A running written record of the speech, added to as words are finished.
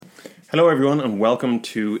Hello, everyone, and welcome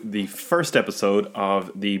to the first episode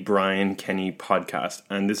of the Brian Kenny podcast.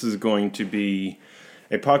 And this is going to be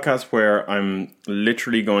a podcast where I'm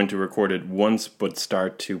literally going to record it once, but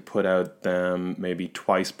start to put out them maybe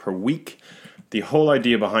twice per week. The whole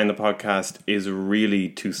idea behind the podcast is really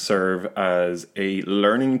to serve as a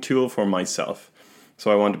learning tool for myself.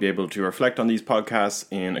 So I want to be able to reflect on these podcasts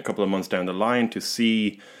in a couple of months down the line to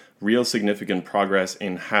see real significant progress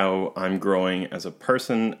in how I'm growing as a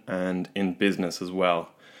person and in business as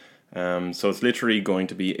well. So it's literally going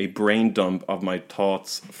to be a brain dump of my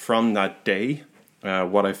thoughts from that day,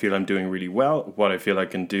 what I feel I'm doing really well, what I feel I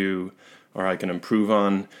can do or I can improve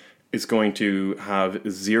on. It's going to have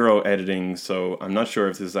zero editing, so I'm not sure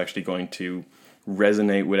if this is actually going to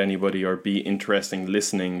resonate with anybody or be interesting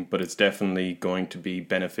listening, but it's definitely going to be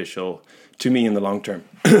beneficial to me in the long term.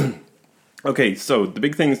 Okay, so the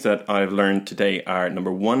big things that I've learned today are,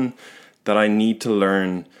 number one, that I need to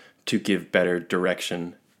learn to give better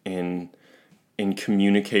direction in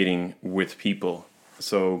communicating with people.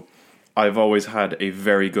 So I've always had a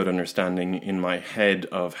very good understanding in my head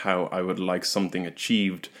of how I would like something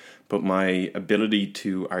achieved, but my ability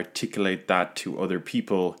to articulate that to other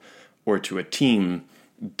people or to a team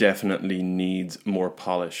definitely needs more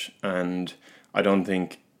polish. And I don't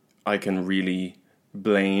think I can really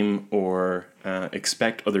blame or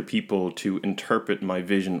expect other people to interpret my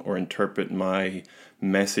vision or interpret my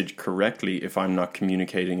message correctly if I'm not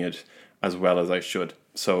communicating it as well as I should.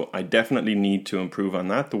 So I definitely need to improve on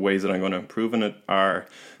that. The ways that I'm going to improve on it are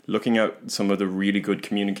looking at some of the really good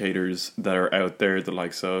communicators that are out there, the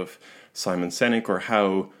likes of Simon Sinek, or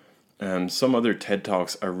how some other TED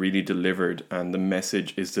Talks are really delivered and the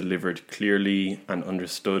message is delivered clearly and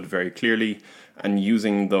understood very clearly, and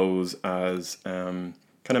using those as kind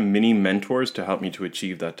of mini mentors to help me to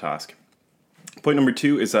achieve that task. Point number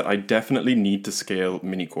two is that I definitely need to scale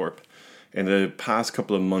MiniCorp. In the past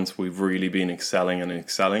couple of months, we've really been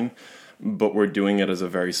excelling, but we're doing it as a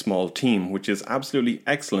very small team, which is absolutely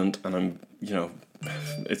excellent. And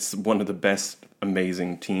it's one of the best,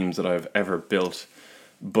 amazing teams that I've ever built.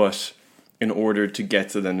 But in order to get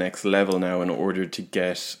to the next level now, in order to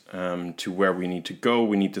get to where we need to go,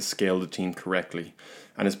 we need to scale the team correctly.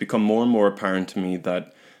 And it's become more and more apparent to me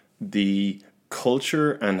that the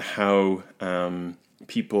culture and how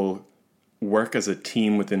people work as a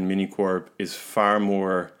team within MiniCorp is far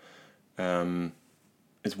more,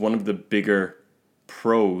 is one of the bigger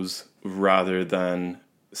pros rather than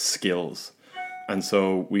skills. And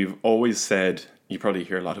so we've always said, you probably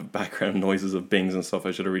hear a lot of background noises of bings and stuff.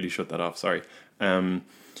 I should have really shut that off. Sorry. I've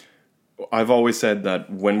always said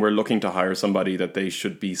that when we're looking to hire somebody, that they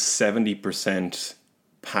should be 70%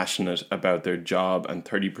 passionate about their job and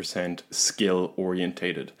 30% skill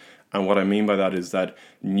orientated. And what I mean by that is that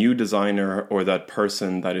new designer or that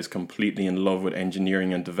person that is completely in love with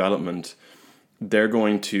engineering and development, they're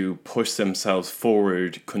going to push themselves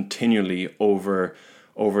forward continually over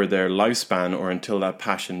their lifespan or until that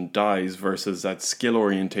passion dies, versus that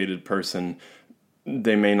skill-orientated person,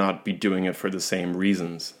 they may not be doing it for the same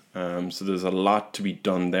reasons. So there's a lot to be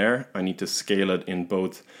done there. I need to scale it in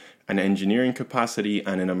both an engineering capacity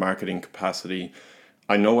and in a marketing capacity.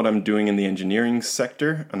 I know what I'm doing in the engineering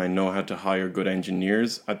sector, and I know how to hire good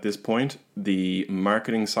engineers at this point. The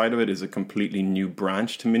marketing side of it is a completely new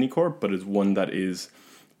branch to MiniCorp, but is one that is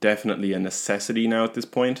definitely a necessity now at this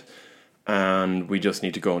point. And we just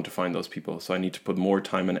need to go and to find those people. So I need to put more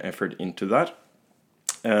time and effort into that.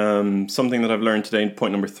 Something that I've learned today,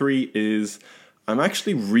 point number three, is I'm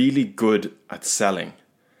actually really good at selling.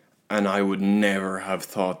 And I would never have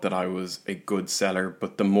thought that I was a good seller.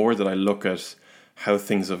 But the more that I look at how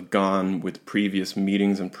things have gone with previous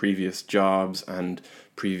meetings and previous jobs and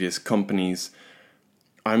previous companies,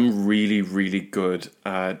 I'm really, really good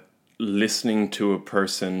at listening to a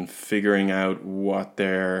person, figuring out what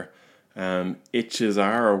their itches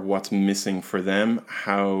are or what's missing for them,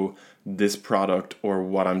 how this product or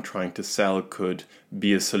what I'm trying to sell could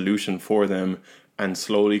be a solution for them, and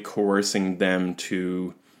slowly coercing them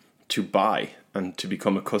to buy and to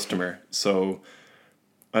become a customer. So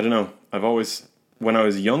I don't know, when I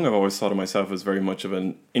was young, I've always thought of myself as very much of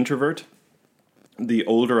an introvert. The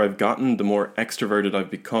older I've gotten, the more extroverted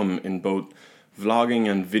I've become in both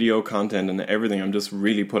vlogging and video content and everything. I'm just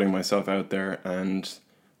really putting myself out there and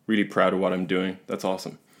really proud of what I'm doing. That's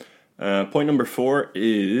awesome. Point number four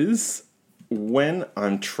is when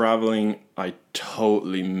I'm traveling, I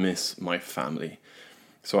totally miss my family.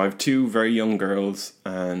 So I have two very young girls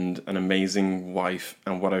and an amazing wife.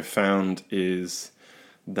 And what I've found is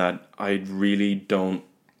that I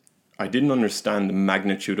I didn't understand the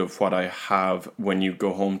magnitude of what I have when you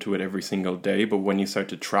go home to it every single day. But when you start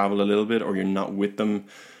to travel a little bit, or you're not with them,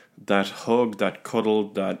 that hug, that cuddle,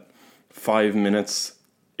 that 5 minutes,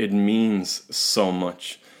 it means so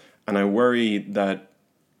much. And I worry that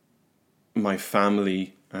my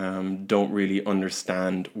family don't really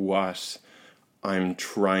understand what I'm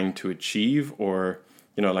trying to achieve, or,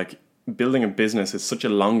 like building a business is such a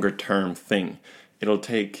longer term thing. It'll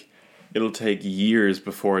take years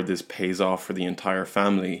before this pays off for the entire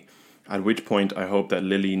family, at which point I hope that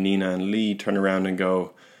Lily, Nina and Lee turn around and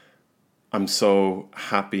go, I'm so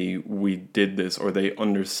happy we did this, or they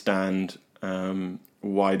understand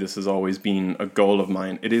why this has always been a goal of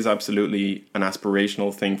mine. It is absolutely an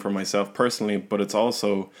aspirational thing for myself personally, but it's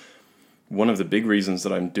also one of the big reasons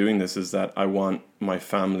that I'm doing this is that I want my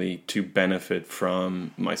family to benefit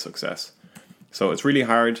from my success. So it's really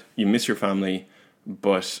hard. You miss your family,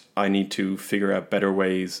 but I need to figure out better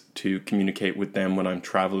ways to communicate with them when I'm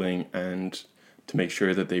traveling and to make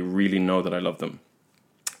sure that they really know that I love them.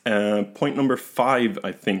 Point number 5,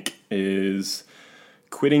 I think, is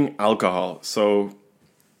quitting alcohol. So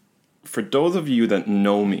for those of you that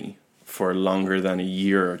know me for longer than a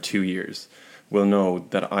year or 2 years, will know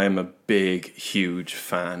that I am a big, huge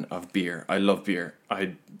fan of beer. I love beer.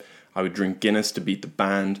 I would drink Guinness to beat the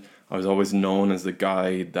band. I was always known as the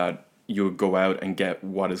guy that you would go out and get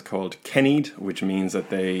what is called Kenny'd, which means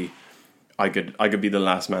that I could be the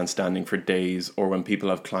last man standing for days, or when people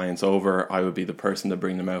have clients over, I would be the person to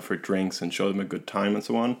bring them out for drinks and show them a good time and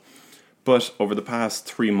so on. But over the past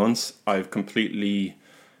 3 months, I've completely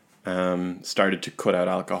started to cut out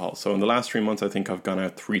alcohol. So in the last 3 months, I think I've gone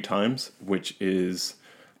out 3 times, which is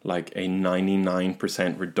like a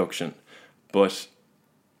 99% reduction. But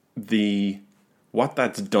what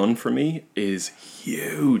that's done for me is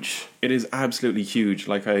huge. It is absolutely huge.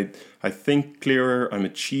 Like I think clearer, I'm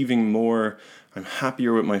achieving more, I'm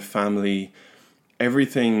happier with my family,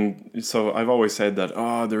 everything. So I've always said that,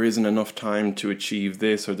 there isn't enough time to achieve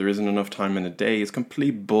this, or there isn't enough time in a day. It's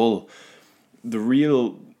complete bull. The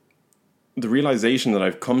realization that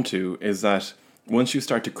I've come to is that once you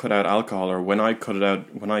start to cut out alcohol, or when I cut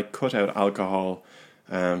out alcohol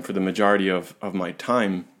for the majority of my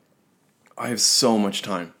time, I have so much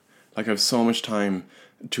time. Like, I have so much time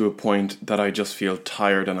to a point that I just feel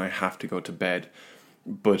tired and I have to go to bed.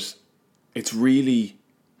 But it's really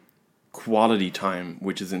quality time,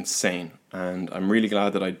 which is insane. And I'm really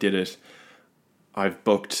glad that I did it. I've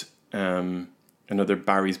booked another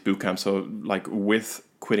Barry's bootcamp. So, like, with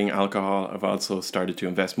quitting alcohol, I've also started to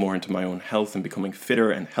invest more into my own health and becoming fitter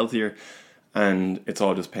and healthier. And it's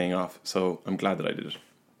all just paying off. So I'm glad that I did it.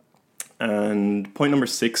 And point number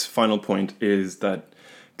 6, final point, is that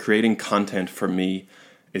creating content for me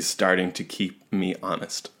is starting to keep me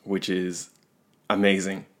honest, which is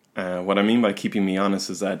amazing. What I mean by keeping me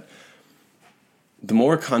honest is that the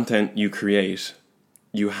more content you create,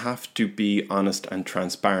 you have to be honest and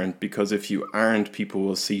transparent, because if you aren't, people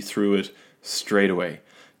will see through it straight away.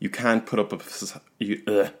 You can't put up a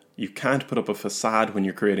facade when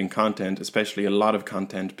you're creating content, especially a lot of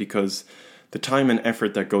content, because the time and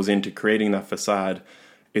effort that goes into creating that facade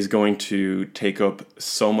is going to take up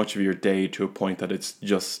so much of your day to a point that it's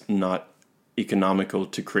just not economical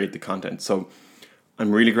to create the content. So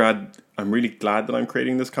I'm really glad that I'm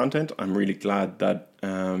creating this content. I'm really glad that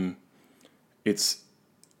it's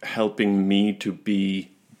helping me to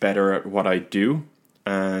be better at what I do.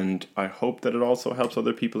 And I hope that it also helps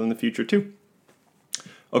other people in the future too.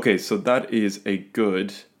 Okay, so that is a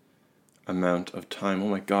good amount of time. Oh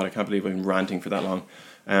my God, I can't believe I'm ranting for that long.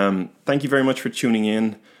 Thank you very much for tuning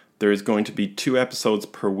in. There is going to be 2 episodes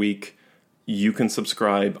per week. You can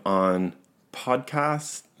subscribe on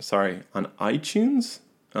iTunes,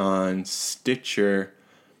 on Stitcher,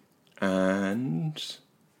 and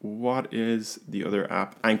what is the other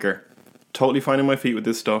app? Anchor. Totally finding my feet with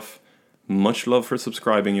this stuff. Much love for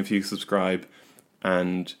subscribing if you subscribe.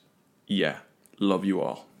 And yeah, love you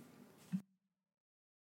all.